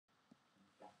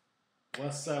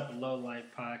What's up, Low Life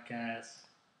Podcast?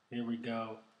 Here we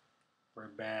go. We're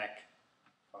back.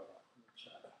 Hold on, let me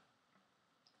try to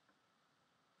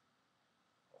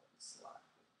hold this slot.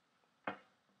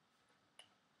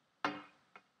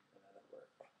 That'll work.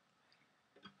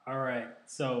 All right,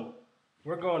 so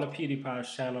we're going to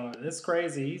PewDiePie's channel. It's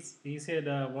crazy. He's hit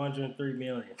 103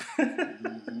 million.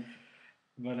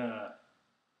 But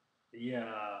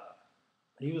yeah,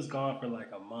 he was gone for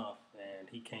like a month, and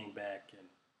he came back, and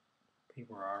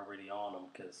people are already on him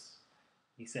because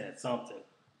he said something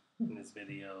in his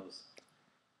videos.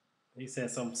 He said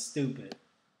something stupid.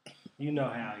 You know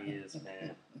how he is,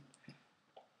 man.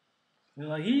 They're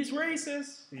like, he's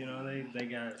racist. You know, they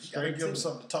got straight to give him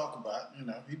something to talk about. You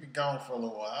know, he been gone for a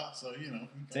little while, so you know.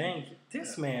 Dang,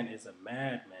 this man is a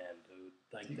madman, dude.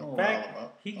 Like the fact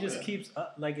he just keeps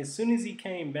up. Like as soon as he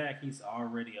came back, he's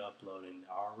already uploading,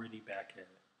 already back at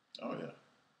it. Oh yeah.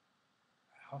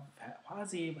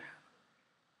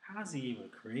 How does he even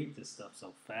create this stuff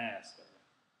so fast,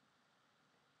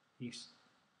 man?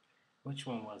 Which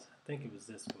one was it? I think it was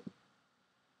this one.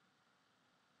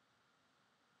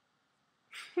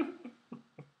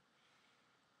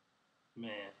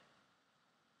 Man,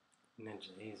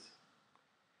 Ninja,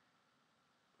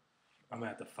 I'm gonna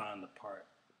have to find the part.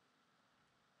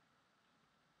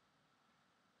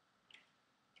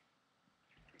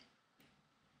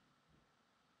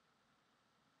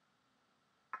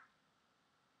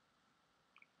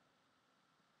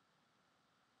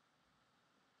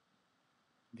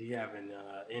 Do you have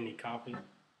any coffee?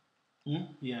 Do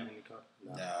you have any coffee?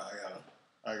 No.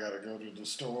 I gotta go to the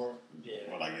store.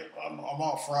 Yeah. When I'm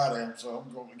off Friday, so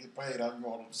I'm going to get paid. I'm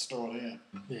going to the store then.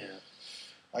 Yeah.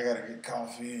 I gotta get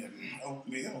coffee and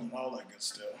oatmeal and all that good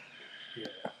stuff.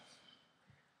 Yeah.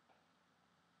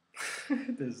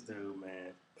 This dude,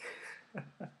 man.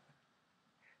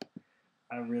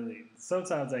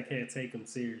 Sometimes I can't take him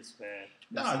serious, man.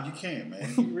 No, you can't,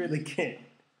 man. You really can't.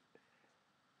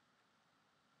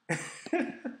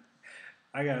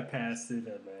 I gotta pass through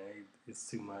that, man. It's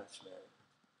too much, man.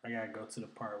 I gotta go to the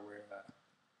part where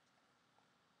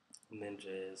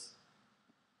Ninja is.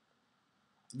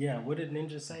 Yeah, what did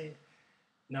Ninja say?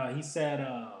 No, he said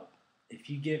if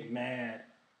you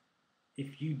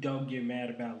don't get mad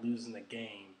about losing a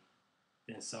game,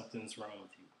 then something's wrong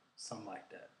with you. Something like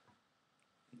that.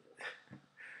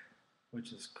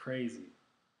 Which is crazy.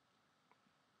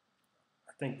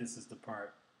 I think this is the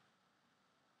part.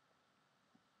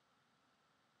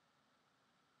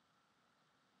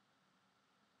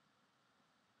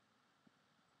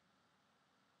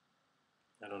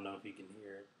 I don't know if you can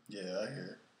hear it. Yeah, I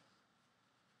hear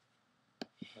it.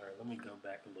 All right, let me go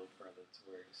back a little further to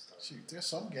where he started. Shoot, there's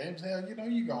some games, hell, you know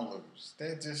you're going to lose.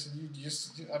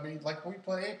 I mean, like when we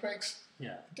play Apex.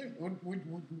 Yeah. Dude,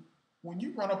 when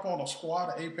you run up on a squad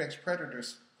of Apex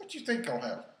Predators, what you think gonna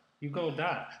happen? You gonna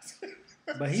die.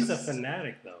 But he's a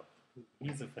fanatic, though.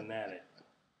 He's a fanatic.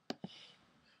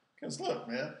 Because look,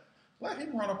 man, let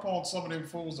him run up on some of them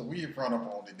fools that we have run up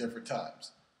on at different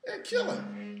times. And kill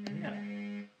him. Yeah.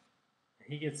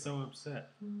 He gets so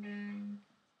upset.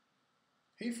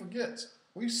 He forgets.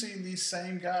 We've seen these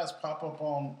same guys pop up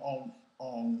on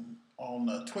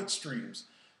Twitch streams.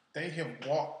 They have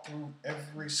walked through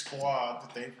every squad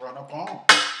that they've run up on.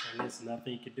 And there's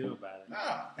nothing you can do about it.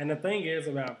 Nah. And the thing is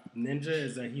about Ninja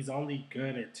is that he's only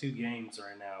good at 2 games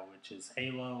right now, which is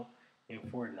Halo and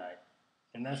Fortnite.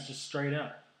 And that's just straight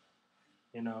up.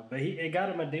 You know, but it got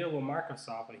him a deal with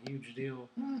Microsoft, a huge deal.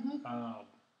 Mm-hmm.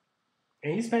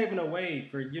 And he's paving a way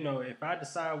for, you know, if I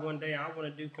decide one day I want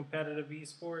to do competitive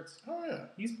esports, oh yeah,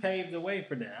 he's paved the way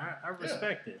for that. I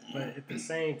respect it. But at the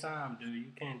same time, dude,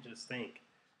 you can't just think,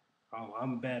 oh,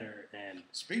 I'm better. And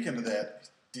speaking of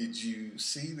that, did you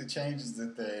see the changes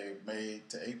that they made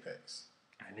to Apex?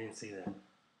 I didn't see that.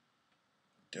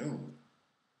 Dude,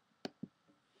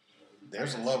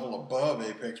 there's a level above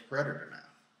Apex Predator now.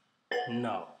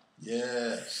 No.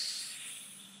 Yes.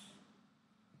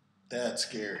 That's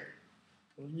scary.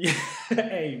 Yeah.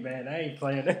 Hey, man, I ain't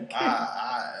playing that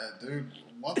game. Dude,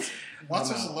 once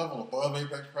there's a level above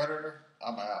Apex Predator,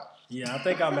 I'm out. Yeah, I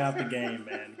think I'm out the game,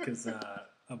 man, because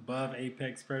above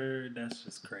Apex Predator, that's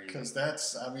just crazy. Because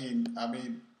that's, I mean,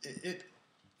 it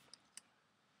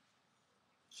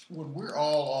when we're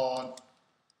all on,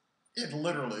 it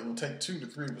literally will take 2 to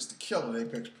 3 of us to kill an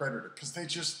Apex Predator because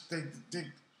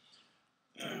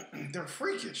they're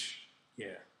freakish.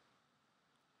 Yeah.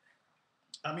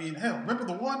 I mean, hell, remember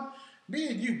the one? Me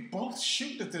and you both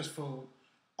shoot at this fool.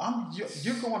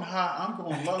 You're going high, I'm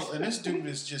going low, and this dude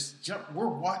is just we're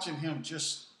watching him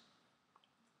just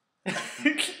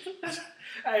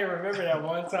I remember that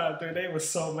one time, dude. They was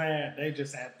so mad. They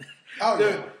just had. Oh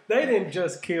Dude, yeah. they didn't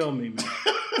just kill me,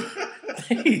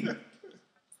 man.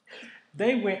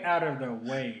 They went out of their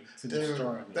way to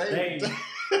destroy me.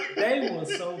 They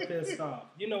was so pissed off.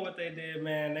 You know what they did,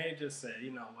 man? They just said,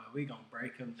 you know what, we gonna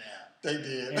break them down. They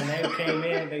did. And they came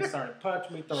in, they started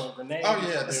punching me, throwing grenades. Oh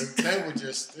yeah, dude. They were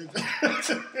just.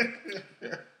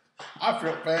 I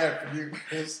felt bad for you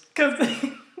because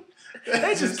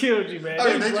they just killed you, man.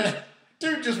 I mean,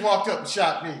 dude just walked up and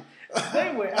shot me.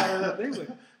 They went out of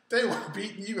They were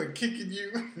beating you and kicking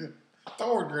you,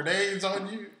 throwing grenades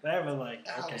on you. They were like,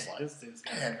 okay, was like, this dude's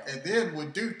and then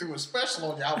when dude threw a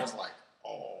special on you, I was like,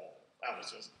 oh, that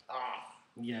was just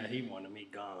Yeah, he wanted me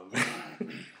gone.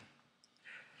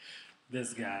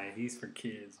 This guy, he's for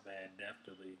kids, man,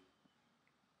 definitely.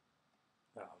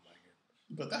 Oh my goodness.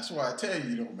 But that's why I tell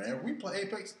you, though, man, we play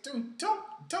Apex, dude.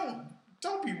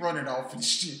 Don't be running off and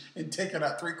shit and taking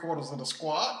out 3/4 of the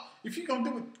squad. If you're gonna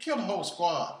do it, kill the whole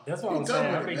squad. That's what I'm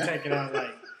saying. I'll be taking out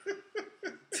like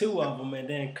 2 of them and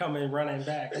then coming running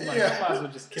back. I'm like, I might as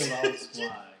well just kill the whole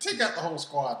squad. Take out the whole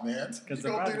squad, man. You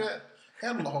gonna do that?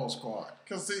 Handle the whole squad,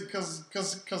 because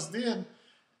then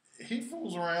he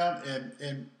fools around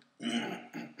and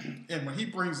when he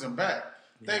brings them back,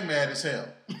 they mad as hell.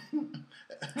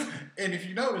 And if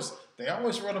you notice, they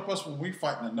always run up us when we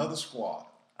fighting another squad.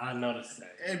 I noticed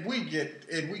that. And we get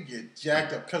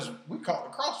jacked up because we caught the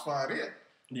crossfire in.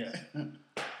 Yeah.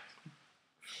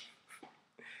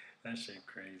 That shit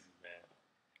crazy,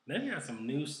 man. They got some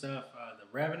new stuff. The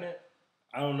Revenant.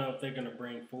 I don't know if they're gonna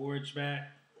bring Forge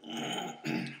back.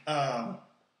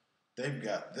 They've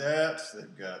got that.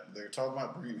 They're talking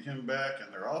about bringing him back,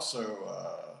 and they're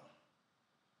also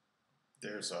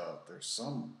there's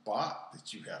some bot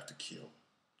that you have to kill.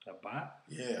 A bot?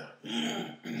 Yeah.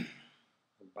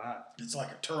 A bot. It's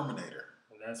like a Terminator.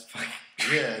 That's fucking.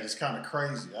 Yeah, it's kind of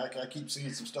crazy. I keep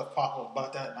seeing some stuff pop up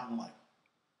about that, and I'm like,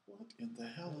 what in the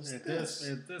hell is this?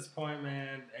 At this point,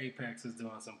 man, Apex is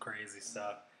doing some crazy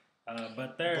stuff.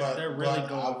 But they're really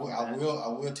going. I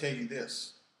will tell you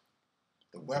this: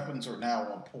 the weapons are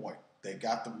now on point. They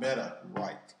got the meta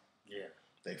right. Yeah.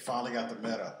 They finally got the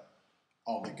meta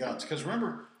on the guns. Because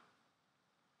remember,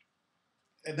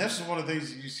 and this is one of the things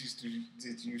that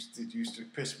used to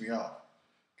piss me off.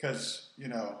 Because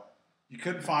you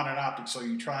couldn't find an optic, so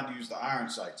you trying to use the iron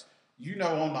sights.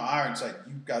 On the iron sight,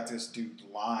 you've got this dude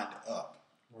lined up.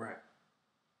 Right.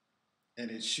 And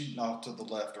it's shooting off to the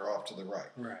left or off to the right.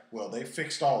 Right. Well, they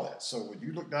fixed all that. So when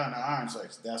you look down the iron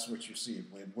sights, that's what you see.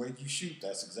 Where you shoot,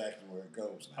 that's exactly where it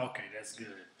goes now. Okay, that's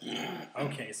good.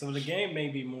 Okay, so the game may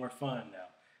be more fun now.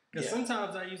 Because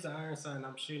sometimes I use the iron sight and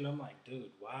I'm shooting, I'm like,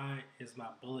 dude, why is my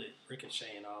bullet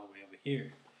ricocheting all the way over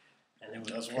here? And it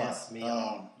would piss me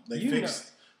off.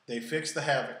 They fixed the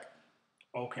Havoc.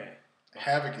 Okay.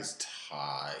 Havoc is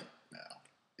tight now.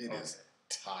 It is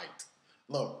tight.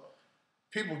 Look,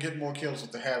 people get more kills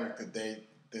with the Havoc than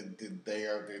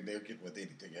they're getting with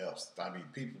anything else. I mean,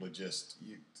 people are just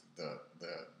the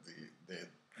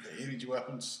energy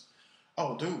weapons.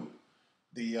 Oh, dude,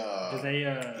 so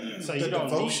you the don't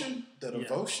devotion, need, the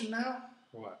devotion now.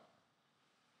 What?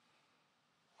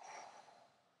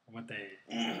 What they?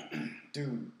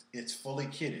 Dude, it's fully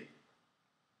kitted.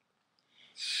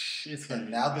 And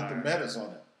now that the meta's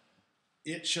on it,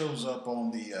 it shows up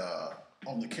on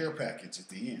the care package at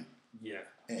the end. Yeah.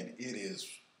 And it is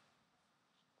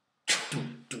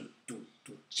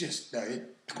just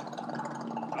it.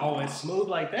 Oh, it's smooth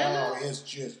like that. Oh, it's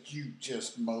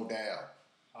just mow down.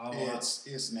 Oh,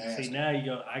 it's nasty. See, now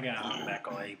I got hop back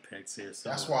on Apex here. So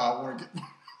that's why I want to get.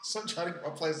 So I'm trying to get my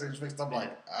PlayStation fixed. I'm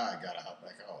like, I gotta hop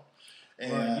back on.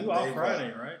 And well, you off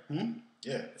Friday, right?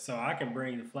 Yeah. So I can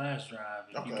bring the flash drive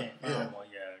if you can't find one.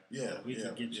 Yeah. So we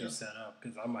can get you set up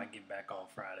because I might get back on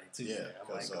Friday too. Yeah.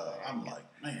 Because I'm like,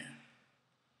 man.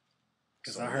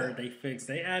 Because I heard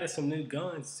they added some new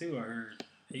guns too. I heard.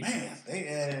 Man, they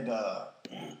added.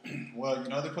 Well,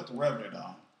 they put the Revenant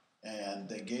on, and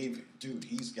they gave dude.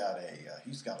 He's got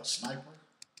a sniper.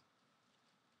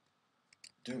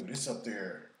 Dude, it's up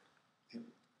there.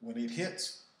 When it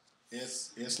hits,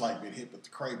 it's like being hit with the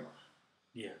Kraber.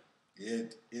 Yeah.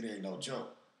 It ain't no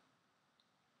joke.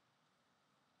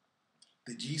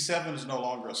 The G7 is no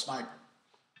longer a sniper.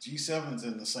 G7's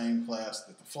in the same class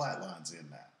that the Flatline's in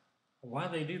now. Why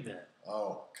they do that?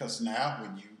 Oh, because now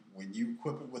when you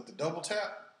equip it with the double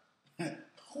tap,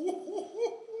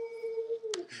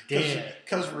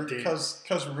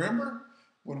 because remember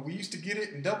when we used to get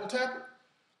it and double tap it?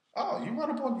 Oh, you run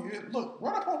up on me. Look,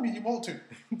 run up on me. You want to.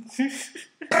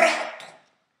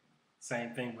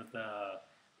 Same thing with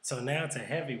so now it's a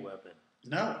heavy weapon.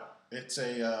 No, It's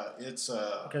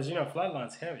because you know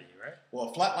Flatline's heavy, right?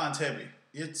 well, Flatline's heavy.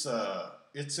 It's up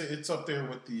there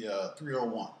with the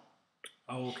 301.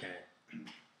 Okay.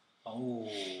 Oh.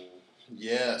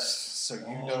 Yes. So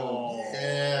you know.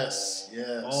 Yes.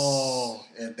 Yes. Oh.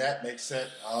 And that makes it.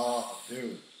 Oh,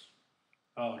 dude.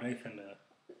 Oh, they finna.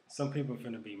 Some people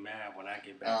finna be mad when I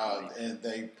get back. And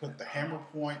they put the hammer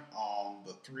point on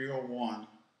the 301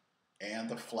 and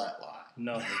the Flatline.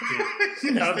 No, they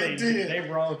did. No, they did. They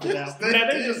rolled for that one.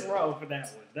 No, they just rolled for that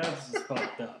one. That's just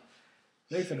fucked up.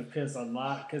 They finna piss a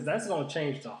lot because that's gonna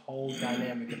change the whole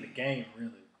dynamic of the game,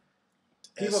 really.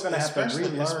 People are gonna have to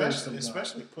relearn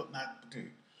especially putting that,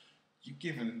 dude. You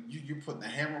putting the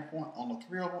hammer point on the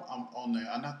 301 on the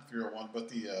not the 301, but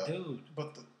the dude.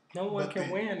 But the no one can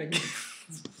win again.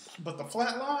 But the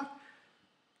Flatline,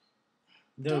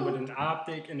 dude, with an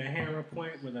optic and a hammer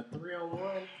point with a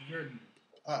 301, you're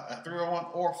a 301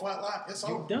 or a Flatline, it's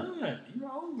over. You're done.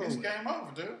 You're over. It's game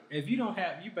over, dude. If you don't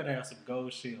have, you better have some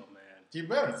gold shield, man. You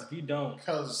better. If you don't,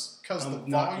 because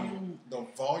the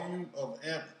volume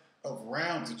of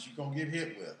rounds that you're gonna get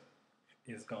hit with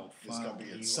it's gonna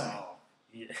be insane.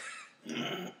 Yeah.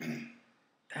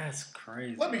 That's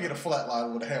crazy. Let me get a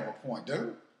Flatline with a hammer point,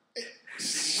 dude.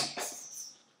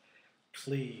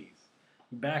 Please.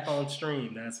 Back on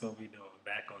stream. That's what we doing.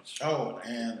 Back on stream. Oh,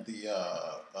 and the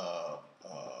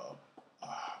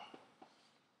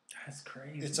that's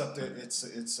crazy. It's up there. It's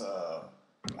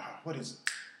what is it?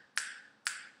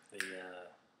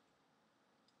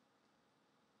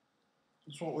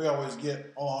 It's what we always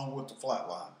get along with the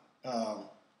Flatline.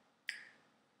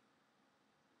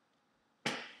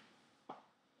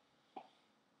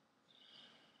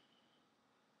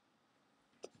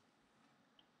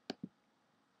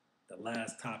 The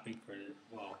last topic for the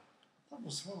what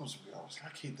was we always? I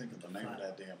can't think of the name of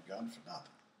that damn gun for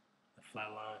nothing. The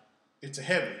Flatline. It's a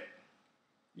heavy.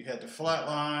 You had the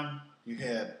Flatline. You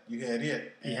had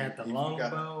it. You had the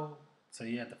longbow. So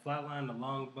you had the Flatline, the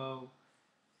longbow.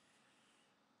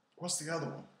 What's the other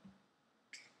one?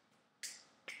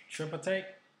 Triple take?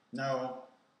 No,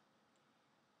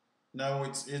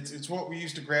 it's what we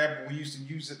used to grab when we used to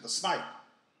use it to snipe.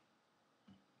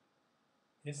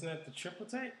 Isn't that the triple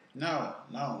take? No.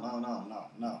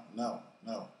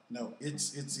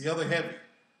 It's the other heavy.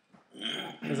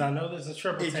 Because I know there's a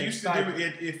triple take. It used to do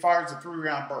it fires a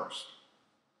 3-round burst.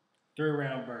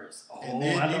 3-round burst. Oh, and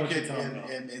then I know what you're talking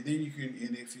about. And then you can,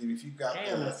 and if you got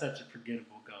that's such a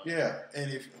forgettable gun. Yeah,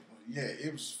 and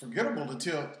it was forgettable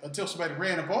until somebody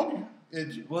ran up on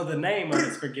you. Well, the name of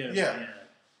it's forgettable. Yeah.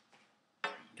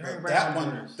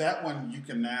 That one you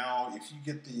can now, if you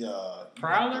get the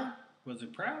Prowler. Was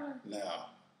it Prowler?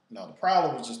 No, the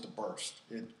Prowler was just a burst.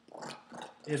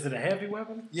 Is it a heavy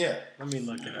weapon? Yeah. Let me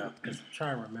look it up because I'm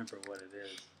trying to remember what it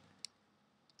is.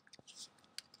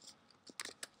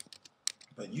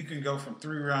 But you can go from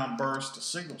 3-round burst to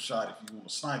single shot if you want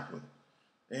to snipe with it,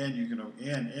 and you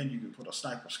can put a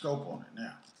sniper scope on it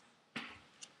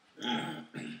now.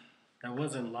 That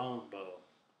wasn't longbow.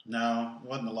 No, it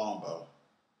wasn't a longbow.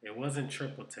 It wasn't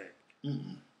triple take.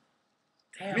 Mm-mm.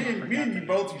 Damn, me and you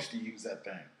both used to use that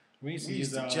thing. We used to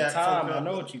use it all the time. I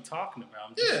know what you're talking about.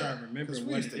 I'm just trying to remember what it is.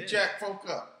 We used to jack folk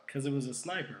up. Because it was a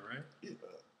sniper, right? Yeah.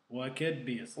 Well, it could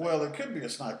be a sniper. Well, it could be a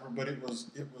sniper, but it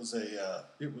was a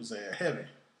heavy.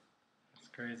 It's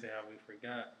crazy how we forgot,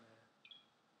 man.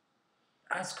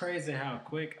 That's crazy how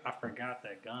quick I forgot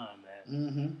that gun, man.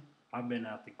 Mm-hmm. I've been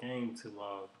out the game too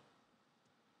long.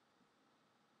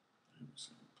 Let's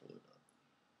see, pull it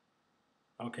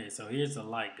up. Okay, so here's the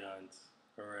light guns.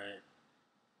 All right.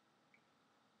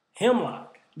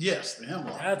 Hemlock. Yes, the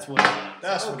Hemlock. That's what it was.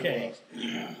 That's okay. What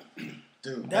it was.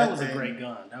 Dude, that was a great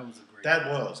gun. That was a great gun. That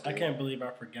was. Dude. I can't believe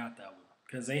I forgot that one.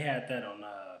 Because they had that on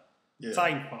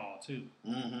Titanfall, too.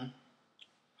 Mm-hmm.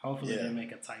 Hopefully they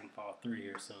make a Titanfall 3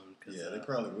 here soon. Yeah, they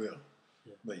probably will.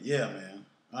 Yeah. But yeah,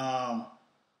 man.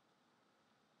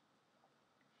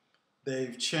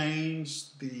 They've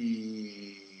changed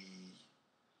the...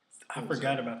 I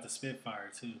forgot about the Spitfire,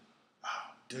 too.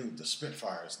 Oh, dude, the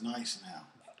Spitfire is nice now.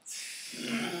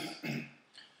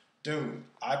 Dude,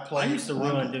 I used to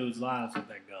ruin dudes' lives with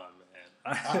that gun,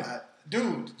 man.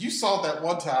 Dude, you saw that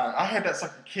one time. I had that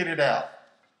sucker kitted out.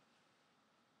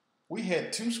 We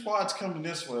had 2 squads coming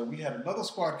this way. We had another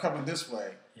squad coming this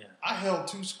way. Yeah. I held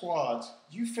 2 squads.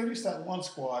 You finished that one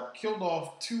squad, killed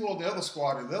off 2 on the other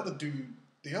squad, and the other dude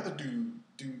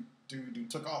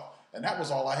took off. And that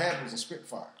was all I had was a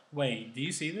Spitfire. Wait, do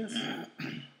you see this?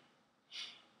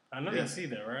 I know you see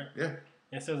that, right? Yeah.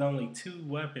 It says only 2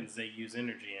 weapons that use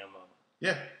energy ammo.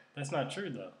 Yeah. That's not true,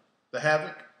 though. The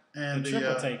Havoc and the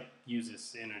triple take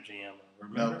uses energy ammo,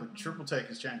 remember? No, the triple take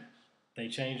has changed. They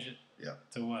changed it. Yeah.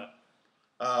 To what?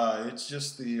 It's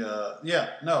just the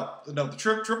the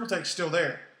triple take's still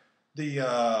there.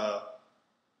 The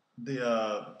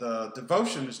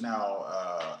devotion is now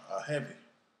heavy.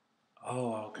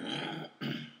 Oh, okay.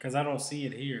 Because I don't see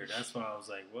it here. That's why I was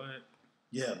like, what?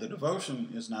 Yeah, the devotion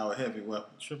is now a heavy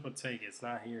weapon. Triple take, it's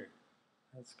not here.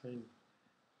 That's crazy.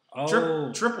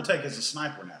 Oh, triple take is a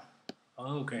sniper now.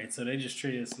 Okay, so they just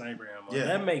treated sniper ammo. Yeah,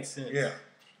 that makes sense.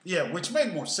 Yeah, which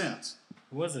made more sense.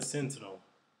 What's a sentinel?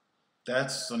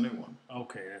 That's a new one.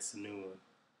 Okay, that's a new one.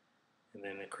 And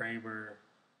then the Kraber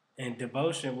and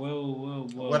devotion. Whoa.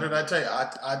 What did I tell you?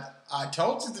 I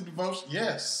told you the devotion.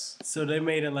 Yes. So they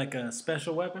made it like a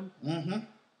special weapon. Mm-hmm.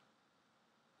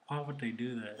 Why would they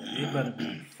do that? It better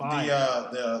be fire.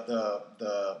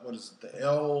 The what is it? The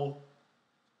L.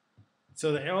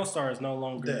 So the L Star is no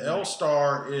longer. The L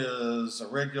Star is a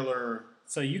regular.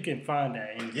 So you can find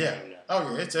that in game now.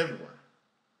 Oh yeah, it's everywhere.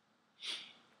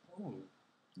 Oh.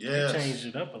 Yes. They changed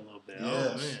it up a little bit.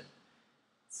 Yes. Oh man.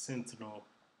 Sentinel.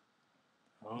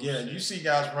 Oh, yeah, shit. you see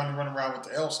guys running around with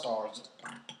the L Stars.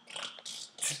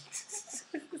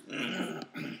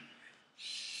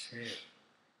 Shit.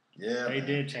 Yeah. They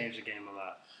did change the game a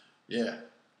lot. Yeah.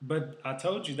 But I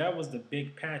told you that was the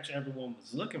big patch everyone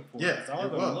was looking for. Yeah, all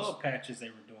the was. little patches they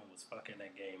were doing was fucking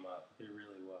that game up. It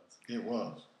really was. It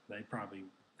was.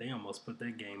 They almost put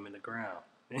that game in the ground,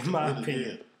 in my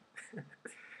opinion.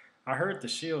 I heard the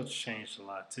shields changed a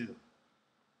lot too.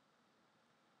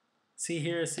 See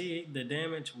the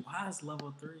damage. Why is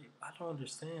level 3? I don't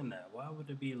understand that. Why would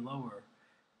it be lower?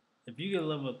 If you get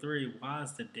level 3, why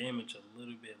is the damage a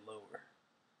little bit lower?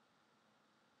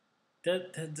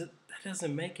 That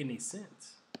doesn't make any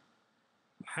sense.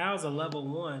 How's a level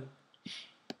 1?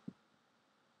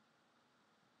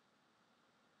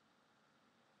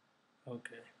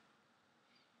 Okay.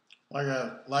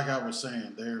 Like I was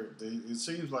saying, it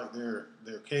seems like they're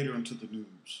catering to the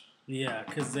noobs. Yeah,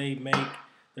 because they make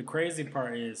the crazy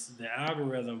part is the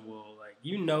algorithm will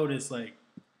you notice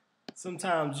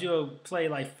sometimes you'll play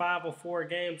 5 or 4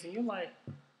 games and you're like,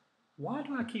 why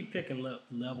do I keep picking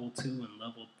level 2 and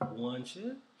level 1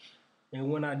 shit? And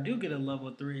when I do get a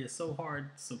level 3, it's so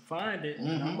hard to find it,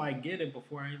 and I might get it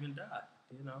before I even die,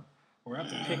 or I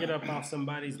have to pick it up off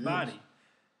somebody's body.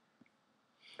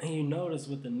 And you notice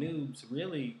with the noobs,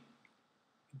 really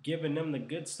giving them the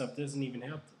good stuff doesn't even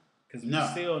help them because we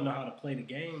still know how to play the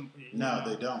game. No,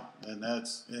 they don't, and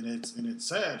it's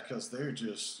sad because they're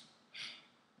just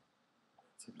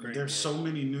there's so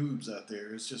many noobs out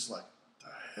there. It's just like the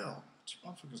hell,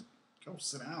 motherfuckers, go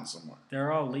sit down somewhere.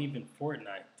 They're all leaving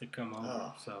Fortnite to come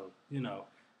over, so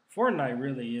Fortnite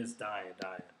really is dying.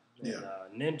 And,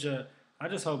 Ninja, I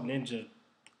just hope Ninja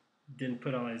didn't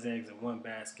put all his eggs in one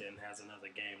basket and has another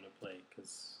game to play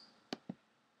because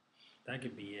that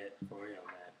could be it for real,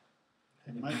 man.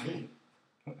 It might be.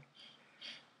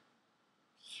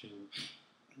 Shoot.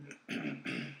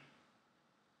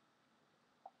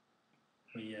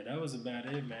 But yeah, that was about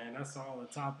it, man. That's all the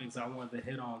topics I wanted to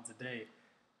hit on today.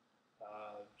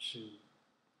 Shoot.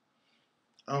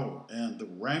 Oh, and the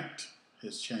ranked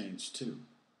has changed too.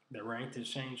 The ranked has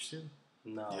changed too?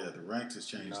 No. Yeah, the ranked has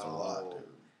changed a lot, dude.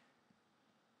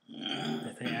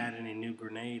 If they add any new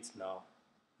grenades, no.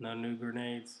 No new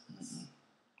grenades?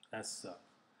 That sucks.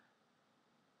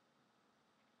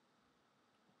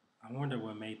 I wonder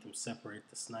what made them separate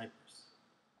the snipers.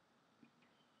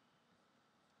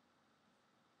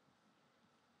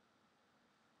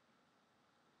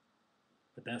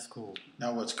 But that's cool.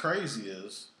 Now what's crazy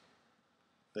is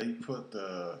they put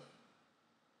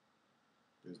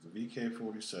there's the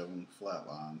VK-47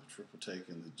 flatline, the triple take,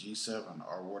 and the G7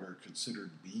 are what are considered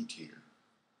B tier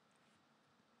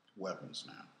weapons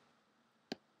now.